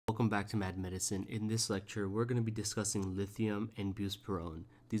welcome back to Mad Medicine. In this lecture, we're going to be discussing lithium and buspirone.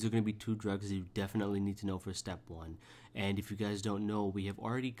 These are going to be two drugs you definitely need to know for step one. And if you guys don't know, we have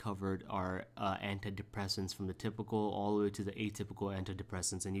already covered our antidepressants from the typical all the way to the atypical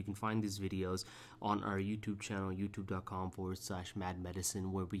antidepressants. And you can find these videos on our YouTube channel,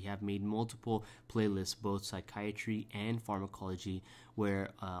 youtube.com/madmedicine, where we have made multiple playlists, both psychiatry and pharmacology, where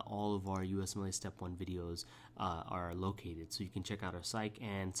all of our USMLE step one videos are located. So you can check out our psych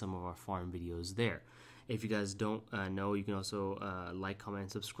and some of our pharm videos there. If you guys don't know, you can also like, comment,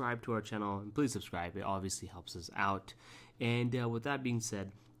 and subscribe to our channel. And please subscribe. It obviously helps us out. And with that being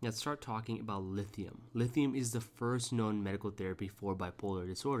said, let's start talking about lithium. Lithium is the first known medical therapy for bipolar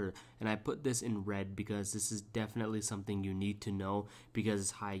disorder. And I put this in red because this is definitely something you need to know because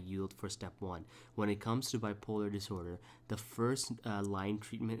it's high yield for step one. When it comes to bipolar disorder, the first line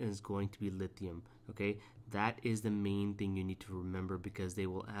treatment is going to be lithium. Okay, that is the main thing you need to remember because they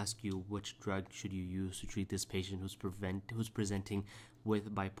will ask you which drug should you use to treat this patient who's presenting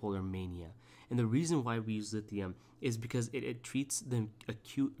with bipolar mania. And the reason why we use lithium is because it treats the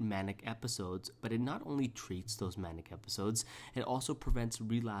acute manic episodes, but it not only treats those manic episodes, it also prevents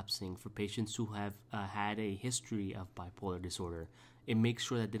relapsing for patients who have had a history of bipolar disorder. It makes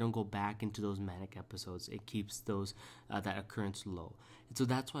sure that they don't go back into those manic episodes. It keeps those that occurrence low. And so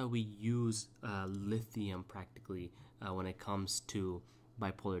that's why we use lithium practically when it comes to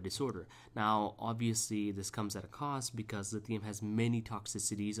bipolar disorder. Now, obviously, this comes at a cost because lithium has many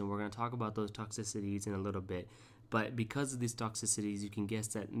toxicities, and we're going to talk about those toxicities in a little bit. But because of these toxicities, you can guess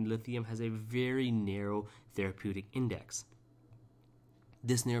that lithium has a very narrow therapeutic index.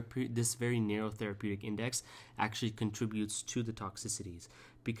 This very narrow therapeutic index actually contributes to the toxicities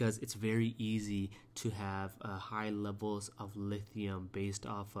because it's very easy to have high levels of lithium based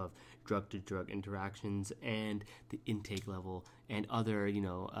off of drug-to-drug interactions and the intake level and other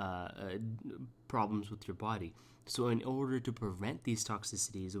problems with your body. So in order to prevent these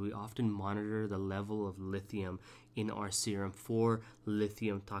toxicities, we often monitor the level of lithium in our serum for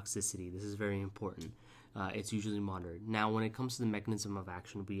lithium toxicity. This is very important. It's usually monitored. Now, when it comes to the mechanism of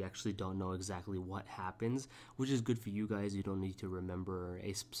action, we actually don't know exactly what happens, which is good for you guys. You don't need to remember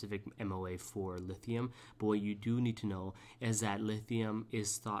a specific MOA for lithium. But what you do need to know is that lithium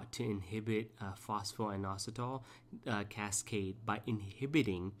is thought to inhibit phosphoinositol cascade by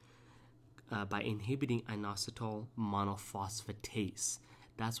inhibiting inositol monophosphatase.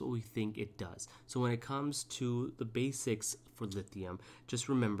 That's what we think it does. So when it comes to the basics for lithium, just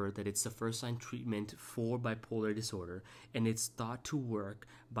remember that it's the first line treatment for bipolar disorder, and it's thought to work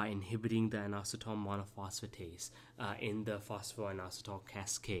by inhibiting the inositol monophosphatase in the phosphoinositol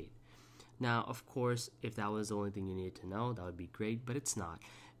cascade. Now, of course, if that was the only thing you needed to know, that would be great, but it's not.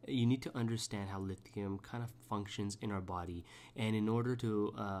 You need to understand how lithium kind of functions in our body. And in order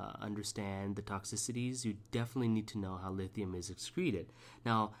to understand the toxicities, you definitely need to know how lithium is excreted.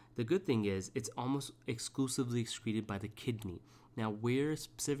 Now, the good thing is it's almost exclusively excreted by the kidney. Now, where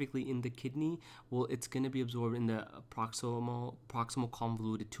specifically in the kidney? Well, it's going to be absorbed in the proximal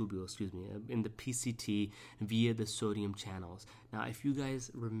convoluted tubule, in the PCT via the sodium channels. Now, if you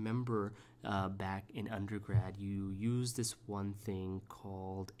guys remember back in undergrad, you used this one thing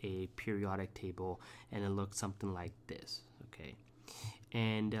called a periodic table, and it looked something like this, okay?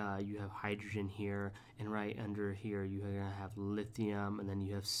 And you have hydrogen here, and right under here you're going to have lithium, and then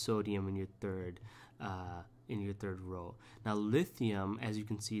you have sodium in your third row. Now, lithium, as you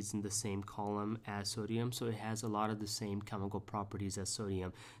can see, is in the same column as sodium, so it has a lot of the same chemical properties as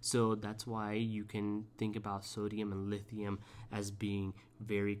sodium. So that's why you can think about sodium and lithium as being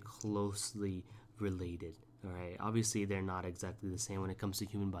very closely related. All right, obviously they're not exactly the same when it comes to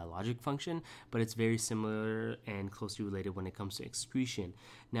human biologic function, but it's very similar and closely related when it comes to excretion.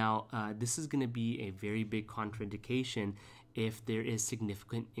 Now, this is going to be a very big contraindication if there is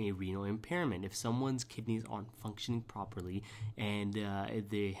significant renal impairment. If someone's kidneys aren't functioning properly and if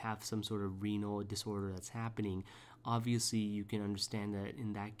they have some sort of renal disorder that's happening, obviously you can understand that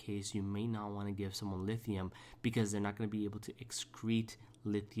in that case you may not want to give someone lithium because they're not going to be able to excrete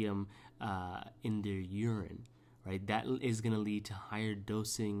lithium in their urine, right? That is going to lead to higher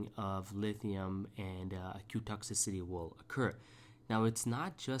dosing of lithium and acute toxicity will occur. Now, it's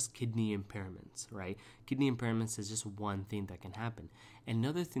not just kidney impairments, right? Kidney impairments is just one thing that can happen.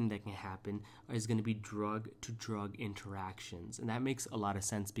 Another thing that can happen is going to be drug-to-drug interactions. And that makes a lot of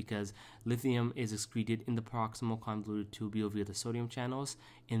sense because lithium is excreted in the proximal convoluted tubule via the sodium channels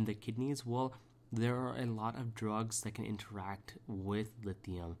in the kidneys. Well, there are a lot of drugs that can interact with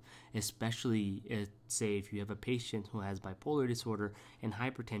lithium, especially say if you have a patient who has bipolar disorder and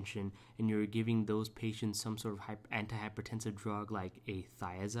hypertension, and you're giving those patients some sort of antihypertensive drug like a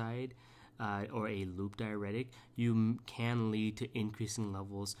thiazide or a loop diuretic, you can lead to increasing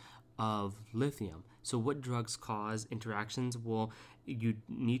levels of lithium. So what drugs cause interactions? Well, you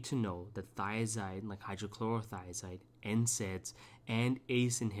need to know that thiazide, like hydrochlorothiazide, NSAIDs, and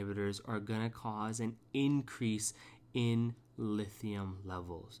ACE inhibitors are going to cause an increase in lithium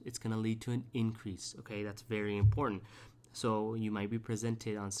levels. It's going to lead to an increase, okay? That's very important. So you might be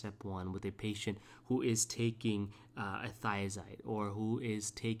presented on step 1 with a patient who is taking a thiazide or who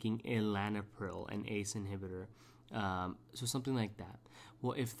is taking enalapril, an ACE inhibitor. So something like that.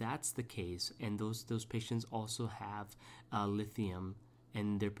 Well, if that's the case, and those patients also have lithium,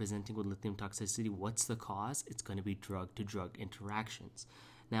 and they're presenting with lithium toxicity, what's the cause? It's going to be drug-to-drug interactions.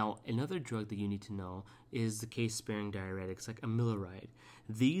 Now, another drug that you need to know is the case-sparing diuretics like amiloride.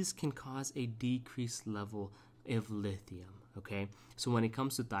 These can cause a decreased level of lithium, okay? So when it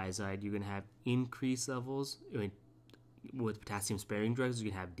comes to thiazide, you're going to have increased levels. With potassium-sparing drugs,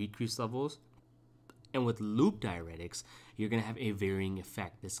 you're going to have decreased levels. And with loop diuretics, you're going to have a varying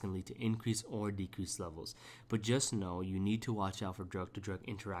effect. This can lead to increase or decreased levels. But just know you need to watch out for drug-to-drug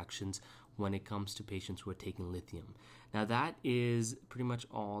interactions when it comes to patients who are taking lithium. Now that is pretty much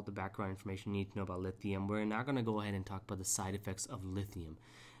all the background information you need to know about lithium. We're now going to go ahead and talk about the side effects of lithium.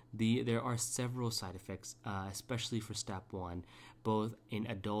 There are several side effects, especially for step 1, both in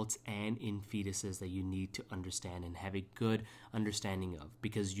adults and in fetuses, that you need to understand and have a good understanding of,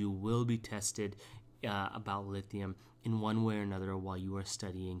 because you will be tested about lithium in one way or another while you are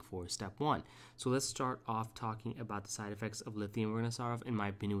studying for step 1. So let's start off talking about the side effects of lithium. We're going to start off, in my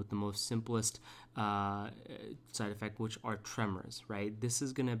opinion, with the most simplest side effect, which are tremors, right? This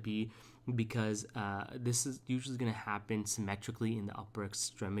is going to be because this is usually going to happen symmetrically in the upper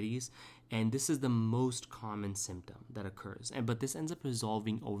extremities, and this is the most common symptom that occurs. But this ends up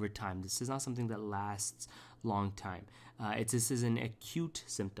resolving over time. This is not something that lasts long time. This is an acute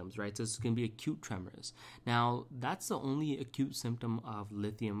symptoms, right? So it's going to be acute tremors. Now, that's the only acute symptom of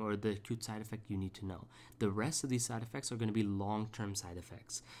lithium, or the acute side effect you need to know. The rest of these side effects are going to be long-term side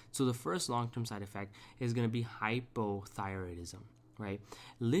effects. So the first long-term side effect is going to be hypothyroidism, right?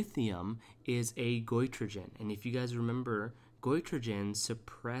 Lithium is a goitrogen, and if you guys remember, goitrogens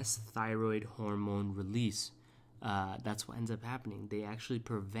suppress thyroid hormone release. That's what ends up happening. They actually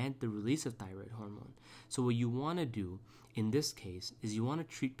prevent the release of thyroid hormone. So what you want to do in this case is you want to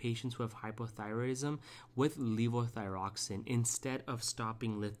treat patients who have hypothyroidism with levothyroxine instead of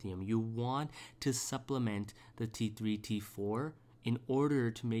stopping lithium. You want to supplement the T3, T4 in order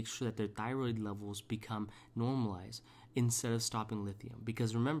to make sure that their thyroid levels become normalized instead of stopping lithium.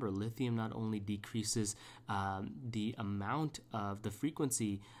 Because remember, lithium not only decreases the amount of the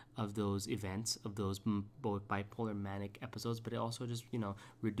frequency of those events, of those both bipolar manic episodes, but it also just,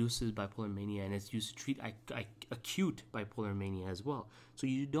 reduces bipolar mania, and it's used to treat acute bipolar mania as well. So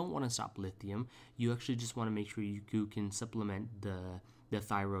you don't want to stop lithium. You actually just want to make sure you can supplement the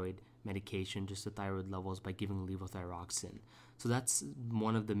thyroid medication, just the thyroid levels, by giving levothyroxine. So that's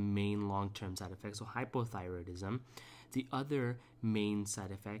one of the main long-term side effects. So hypothyroidism. The other main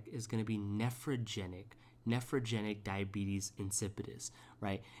side effect is going to be nephrogenic diabetes insipidus,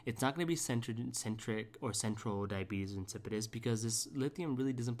 right? It's not going to be centric or central diabetes insipidus, because this lithium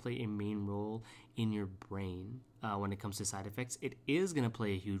really doesn't play a main role in your brain when it comes to side effects. It is going to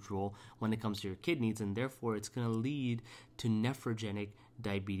play a huge role when it comes to your kidneys, and therefore it's going to lead to nephrogenic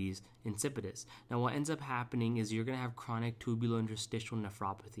diabetes insipidus. Now, what ends up happening is you're going to have chronic tubulointerstitial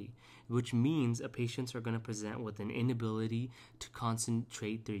nephropathy, which means patients are going to present with an inability to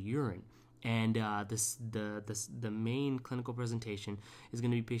concentrate their urine. And the main clinical presentation is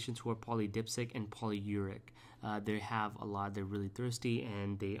going to be patients who are polydipsic and polyuric. They're really thirsty,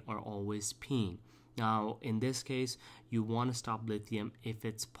 and they are always peeing. Now, in this case, you want to stop lithium if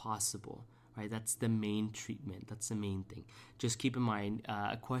it's possible, right? That's the main treatment. That's the main thing. Just keep in mind,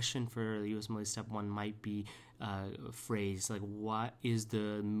 a question for the USMLE Step 1 might be phrased like, what is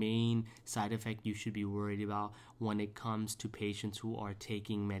the main side effect you should be worried about when it comes to patients who are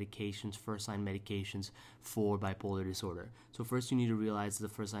taking medications, first-line medications for bipolar disorder? So first you need to realize the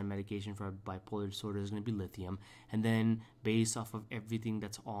first-line medication for bipolar disorder is going to be lithium, and then based off of everything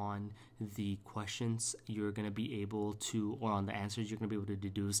that's on the questions, you're going to be able to, or on the answers, you're going to be able to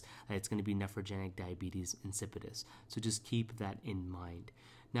deduce that it's going to be nephrogenic diabetes insipidus. So just keep that in mind.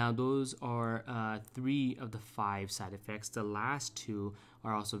 Now, those are 3 of the 5 side effects. The last 2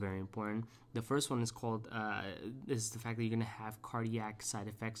 are also very important. The first one is called is the fact that you're going to have cardiac side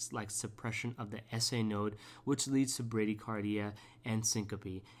effects like suppression of the SA node, which leads to bradycardia and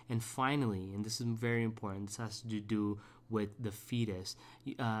syncope. And finally, and this is very important, this has to do with the fetus.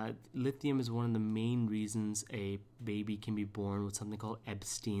 Lithium is one of the main reasons a baby can be born with something called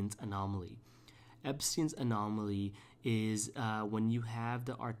Ebstein's anomaly. Ebstein's anomaly is when you have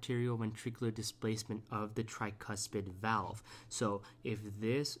the arterioventricular displacement of the tricuspid valve. So if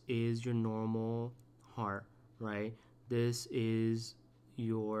this is your normal heart, right, this is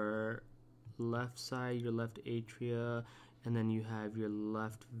your left side, your left atria, and then you have your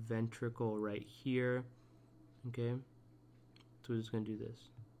left ventricle right here, okay? So we're just going to do this.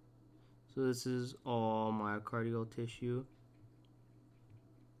 So this is all myocardial tissue.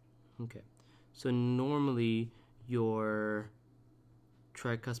 Okay. So normally your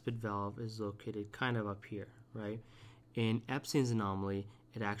tricuspid valve is located kind of up here, right? In Ebstein's anomaly,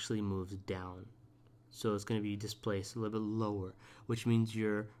 it actually moves down. So it's going to be displaced a little bit lower, which means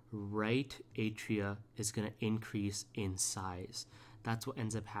your right atria is going to increase in size. That's what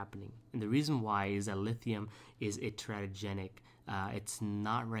ends up happening. And the reason why is that lithium is a teratogenic. It's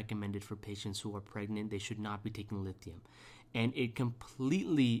not recommended for patients who are pregnant. They should not be taking lithium. And it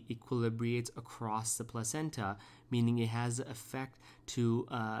completely equilibrates across the placenta, meaning it has the effect to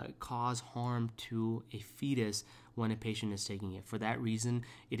cause harm to a fetus when a patient is taking it. For that reason,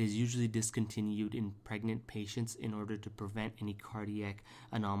 it is usually discontinued in pregnant patients in order to prevent any cardiac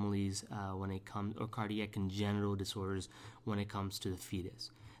anomalies when it comes, or cardiac congenital disorders when it comes to the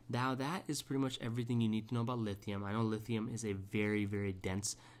fetus. Now, that is pretty much everything you need to know about lithium. I know lithium is a very, very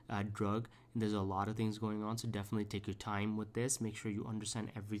dense drug, and there's a lot of things going on, so definitely take your time with this. Make sure you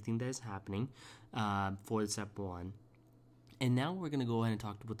understand everything that is happening for step 1. And now we're going to go ahead and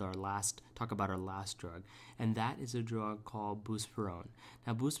talk about our last drug, and that is a drug called Buspirone.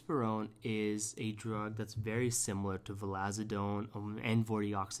 Now, Buspirone is a drug that's very similar to vilazodone and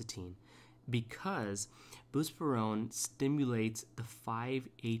vortioxetine, because Buspirone stimulates the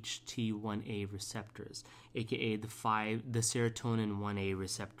 5-HT1A receptors, aka the serotonin 1A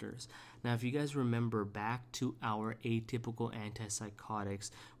receptors. Now, if you guys remember back to our atypical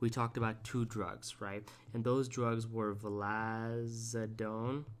antipsychotics, we talked about 2 drugs, right? And those drugs were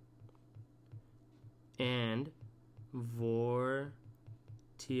vilazodone and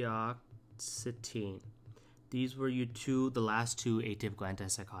vortioxetine. These were the last 2 atypical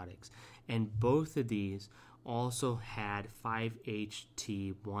antipsychotics. And both of these also had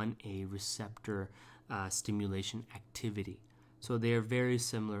 5-HT1A receptor stimulation activity. So they are very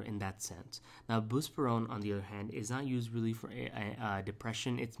similar in that sense. Now, Buspirone, on the other hand, is not used really for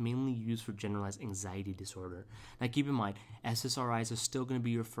depression. It's mainly used for generalized anxiety disorder. Now, keep in mind, SSRIs are still going to be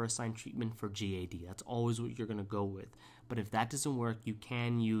your first-line treatment for GAD. That's always what you're going to go with. But if that doesn't work, you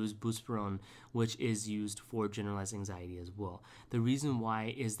can use Buspirone, which is used for generalized anxiety as well. The reason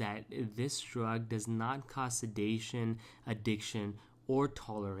why is that this drug does not cause sedation, addiction, or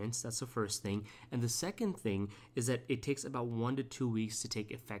tolerance. That's the first thing. And the second thing is that it takes about 1 to 2 weeks to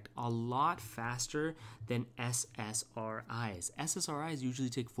take effect, a lot faster than SSRIs. SSRIs usually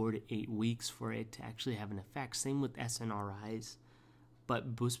take 4 to 8 weeks for it to actually have an effect. Same with SNRIs.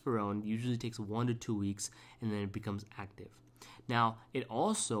 But Buspirone usually takes 1 to 2 weeks and then it becomes active. Now, it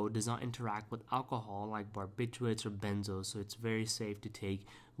also does not interact with alcohol like barbiturates or benzos, so it's very safe to take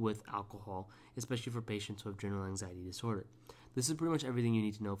with alcohol, especially for patients who have general anxiety disorder. This is pretty much everything you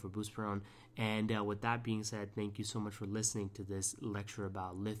need to know for Buspirone. And with that being said, thank you so much for listening to this lecture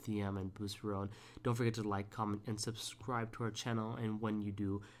about lithium and Buspirone. Don't forget to like, comment, and subscribe to our channel. And when you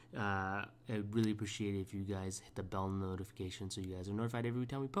do, I'd really appreciate it if you guys hit the bell notification so you guys are notified every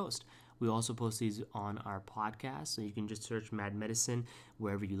time we post. We also post these on our podcast, so you can just search Mad Medicine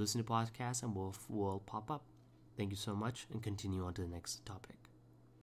wherever you listen to podcasts, and we'll pop up. Thank you so much, and continue on to the next topic.